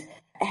and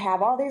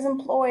have all these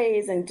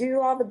employees and do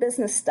all the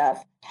business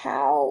stuff.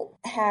 How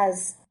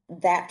has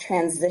that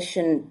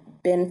transition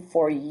been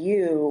for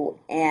you,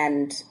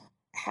 and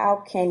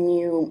how can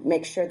you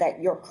make sure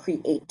that your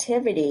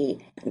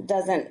creativity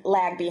doesn't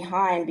lag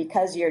behind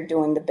because you're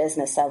doing the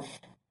business of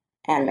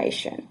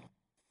animation?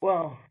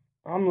 Well,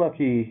 I'm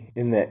lucky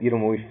in that,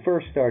 when we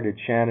first started,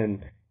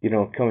 Shannon,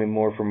 coming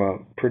more from a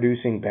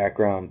producing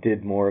background,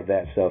 did more of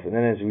that stuff. And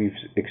then as we've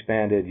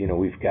expanded,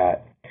 we've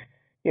got,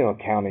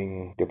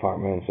 accounting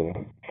departments and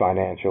a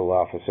financial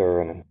officer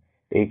and an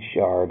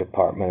HR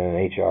department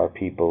and HR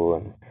people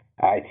and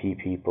IT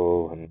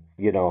people and,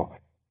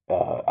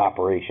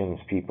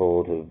 operations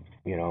people to,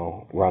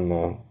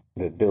 run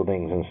the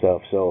buildings and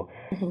stuff. So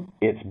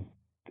it's,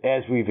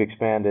 as we've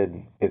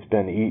expanded, it's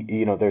been,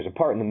 there's a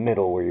part in the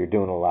middle where you're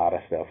doing a lot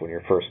of stuff when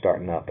you're first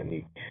starting up, and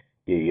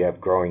you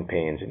have growing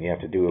pains and you have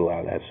to do a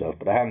lot of that stuff.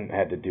 But I haven't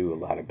had to do a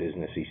lot of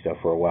businessy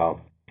stuff for a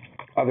while,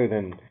 other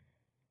than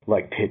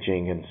like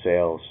pitching and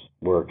sales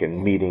work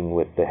and meeting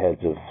with the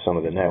heads of some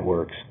of the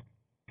networks.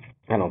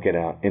 I don't get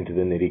out into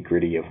the nitty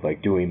gritty of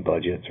like doing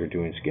budgets or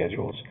doing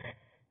schedules.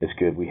 It's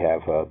good. We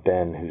have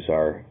Ben, who's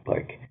our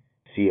like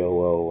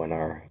COO and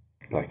our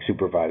like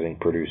supervising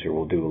producer,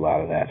 will do a lot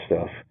of that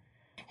stuff.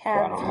 So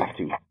I don't have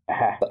to.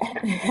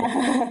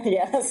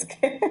 Yes.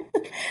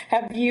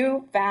 Have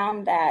you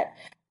found that,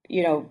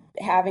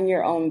 having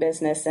your own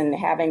business and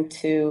having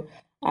to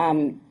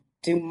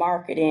do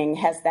marketing,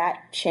 has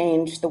that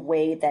changed the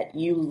way that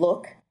you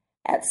look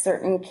at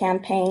certain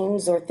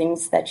campaigns or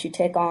things that you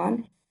take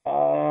on?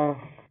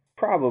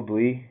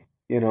 Probably.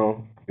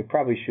 It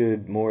probably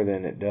should more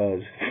than it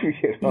does.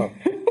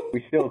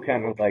 We still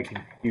kind of like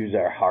use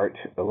our heart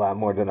a lot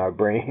more than our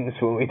brains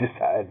when we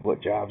decide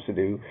what jobs to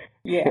do.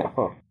 Yeah.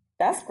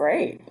 That's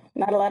great.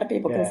 Not a lot of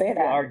people can say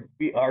that.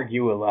 We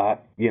argue a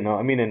lot, in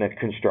a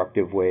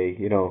constructive way,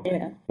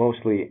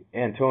 Mostly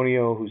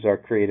Antonio, who's our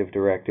creative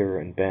director,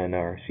 and Ben,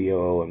 our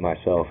COO, and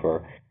myself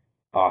are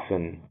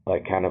often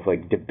like kind of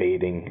like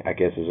debating, I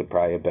guess is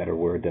probably a better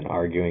word than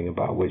arguing,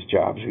 about which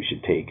jobs we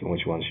should take and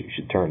which ones we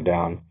should turn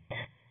down.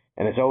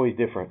 And it's always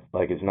different.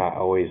 Like, it's not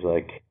always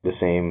like the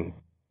same.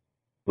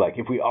 Like,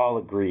 if we all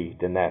agree,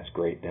 then that's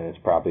great. Then it's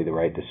probably the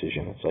right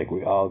decision. It's like,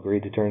 we all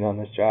agreed to turn down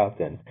this job,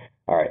 then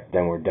all right,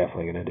 then we're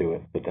definitely going to do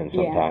it. But then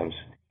sometimes,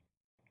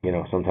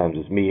 sometimes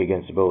it's me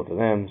against both of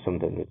them.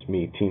 Sometimes it's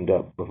me teamed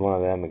up with one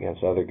of them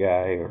against the other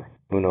guy, or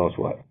who knows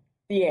what.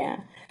 Yeah.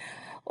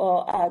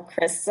 Well,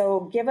 Chris,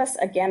 so give us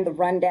again the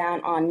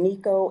rundown on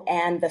Niko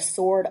and the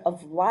Sword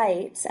of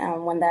Light,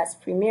 when that's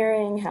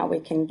premiering, how we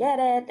can get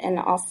it, and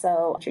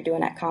also what you're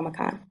doing at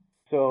Comic-Con.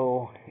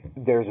 So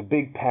there's a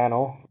big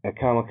panel at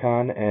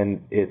Comic-Con,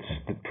 and it's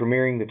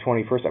premiering the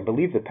 21st. I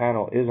believe the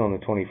panel is on the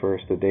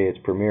 21st, the day it's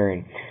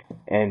premiering,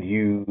 and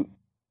you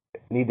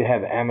need to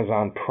have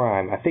Amazon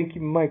Prime. I think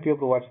you might be able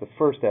to watch the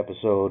first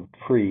episode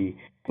free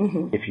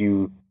if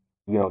you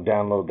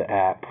download the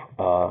app,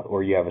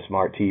 or you have a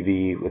smart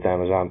TV with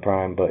Amazon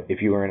Prime. But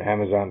if you are an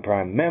Amazon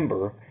Prime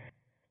member,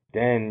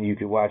 then you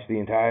could watch the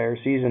entire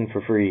season for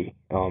free,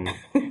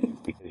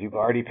 because you've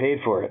already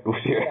paid for it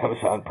with your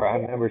Amazon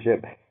Prime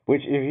membership.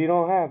 Which, if you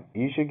don't have,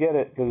 you should get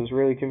it, because it's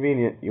really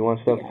convenient. You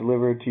want stuff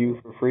delivered to you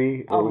for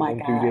free or within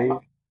 2 days?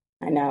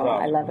 I know.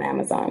 I love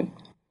Amazon.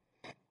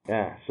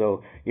 Yeah,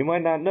 so you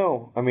might not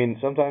know. I mean,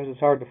 sometimes it's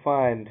hard to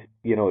find,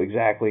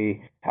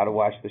 exactly how to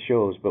watch the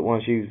shows. But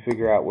once you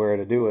figure out where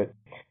to do it,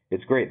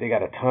 it's great. They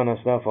got a ton of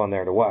stuff on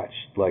there to watch.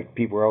 Like,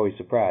 people are always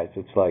surprised.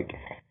 It's like,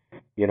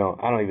 I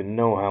don't even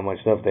know how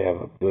much stuff they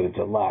have, but it's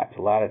a lot. It's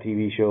a lot of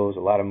TV shows,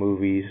 a lot of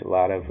movies, a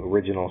lot of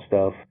original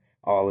stuff,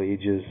 all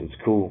ages. It's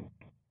cool.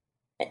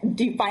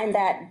 Do you find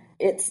that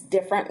it's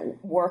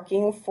different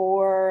working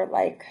for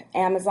like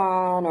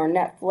Amazon or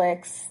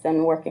Netflix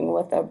than working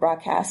with a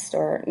broadcast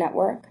or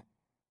network?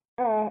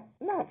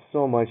 Not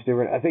so much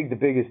different. I think the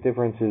biggest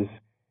difference is,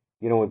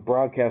 with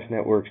broadcast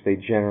networks, they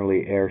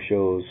generally air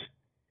shows,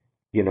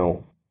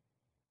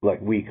 like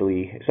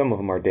weekly. Some of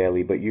them are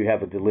daily, but you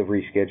have a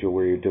delivery schedule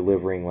where you're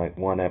delivering like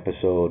one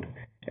episode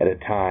at a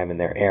time, and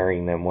they're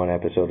airing them one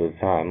episode at a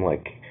time,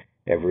 like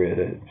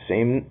the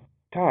same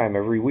time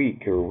every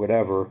week or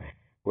whatever.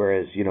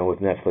 Whereas, with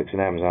Netflix and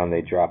Amazon,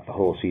 they drop the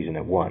whole season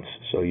at once.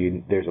 So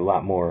there's a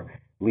lot more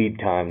lead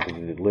time to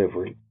the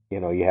delivery.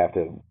 You have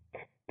to,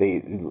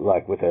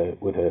 like with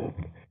a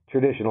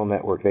traditional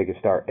network, they could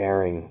start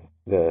airing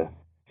the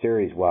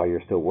series while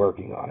you're still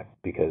working on it,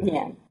 because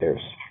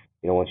there's,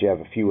 once you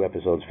have a few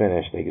episodes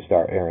finished, they can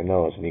start airing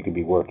those, and you can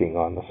be working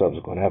on the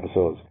subsequent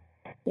episodes.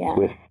 Yeah.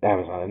 With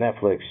Amazon and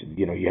Netflix,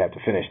 you have to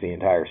finish the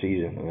entire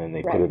season, and then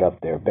they put it up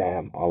there,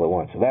 bam, all at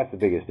once. So that's the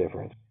biggest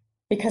difference.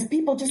 Because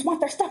people just want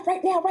their stuff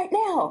right now.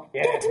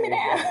 Yeah, give it to me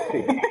now.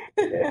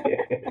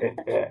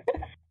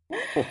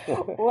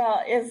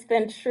 Well, it's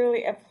been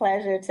truly a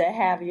pleasure to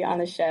have you on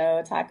the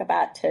show, talk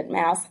about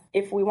Titmouse.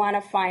 If we want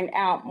to find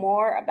out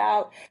more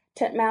about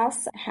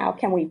Titmouse, how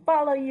can we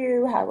follow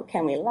you? How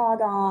can we log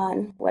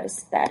on? What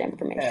is that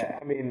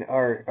information?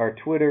 Our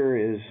Twitter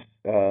is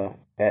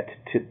at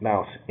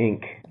Titmouse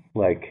Inc.,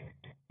 like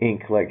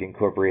ink like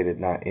incorporated,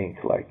 not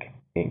ink like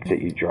ink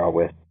that you draw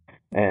with.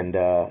 And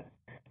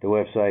the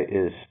website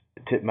is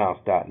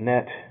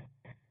titmouse.net.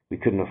 we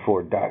couldn't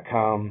afford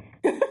 .com.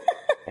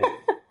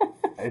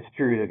 It's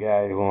true, the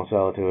guy won't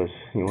sell it to us.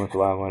 He wants a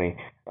lot of money.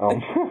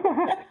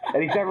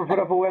 And he's never put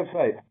up a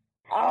website.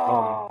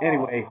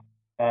 Anyway,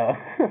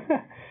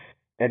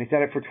 and he's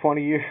had it for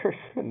 20 years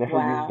and never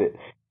used it.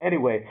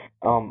 Anyway,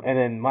 and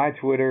then my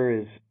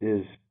Twitter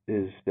is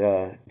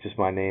just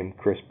my name,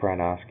 Chris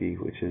Prynoski,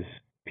 which is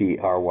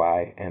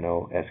Prynoski,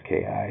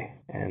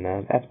 and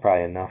that's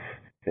probably enough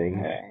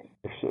things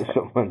for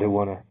someone to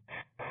want to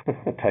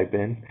type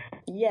in.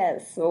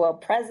 Yes. Well,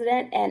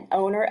 President and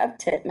owner of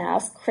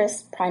Titmouse,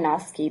 Chris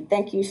Prynoski,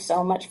 thank you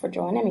so much for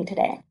joining me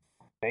today.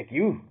 Thank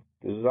you.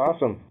 This is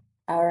awesome.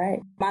 All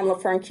right. I'm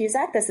LaFern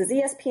Cusack. This is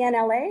ESPN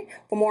LA.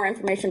 For more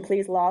information,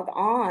 please log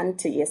on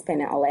to ESPN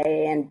LA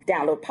and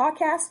download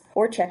podcasts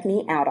or check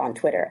me out on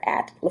Twitter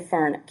at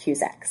LaFern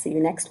Cusack. See you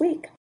next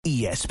week.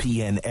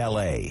 ESPN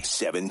LA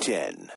 710.